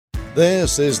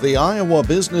This is the Iowa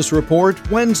Business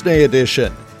Report Wednesday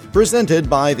edition, presented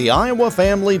by the Iowa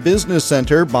Family Business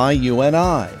Center by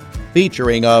UNI,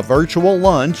 featuring a virtual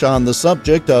lunch on the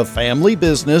subject of family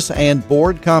business and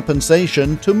board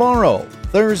compensation tomorrow,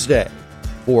 Thursday.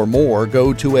 For more,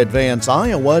 go to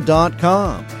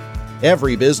advanceiowa.com.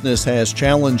 Every business has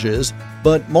challenges,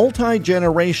 but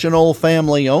multi-generational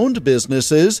family-owned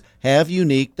businesses have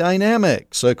unique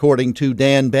dynamics, according to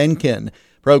Dan Benkin,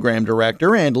 Program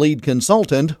Director and Lead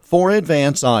Consultant for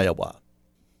Advance Iowa.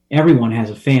 Everyone has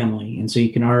a family, and so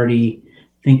you can already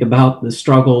think about the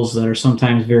struggles that are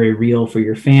sometimes very real for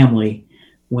your family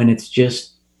when it's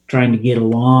just trying to get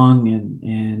along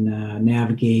and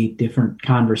navigate different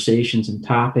conversations and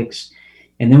topics.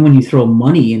 And then when you throw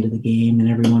money into the game and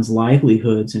everyone's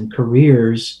livelihoods and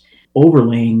careers,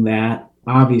 overlaying that,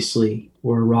 obviously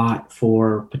we're wrought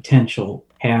for potential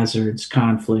hazards,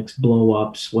 conflicts,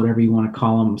 blow-ups, whatever you want to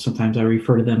call them. Sometimes I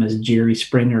refer to them as Jerry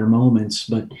Springer moments,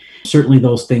 but certainly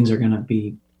those things are going to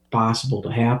be possible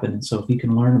to happen. And so if you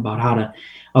can learn about how to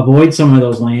avoid some of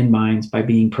those landmines by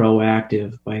being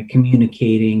proactive, by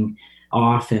communicating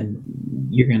often,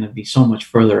 you're going to be so much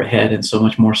further ahead and so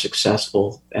much more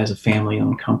successful as a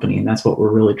family-owned company. And that's what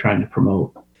we're really trying to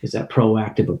promote, is that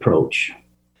proactive approach.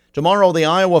 Tomorrow, the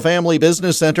Iowa Family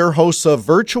Business Center hosts a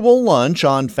virtual lunch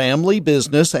on family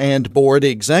business and board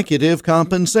executive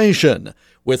compensation,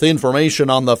 with information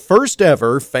on the first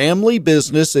ever Family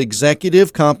Business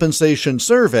Executive Compensation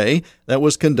Survey that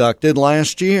was conducted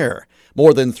last year.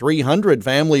 More than 300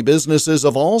 family businesses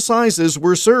of all sizes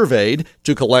were surveyed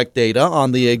to collect data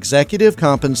on the executive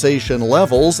compensation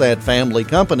levels at family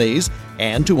companies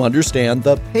and to understand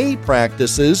the pay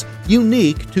practices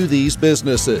unique to these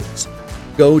businesses.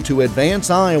 Go to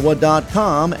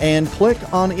advanceiowa.com and click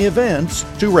on Events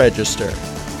to register.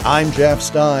 I'm Jeff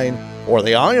Stein for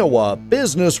the Iowa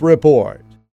Business Report.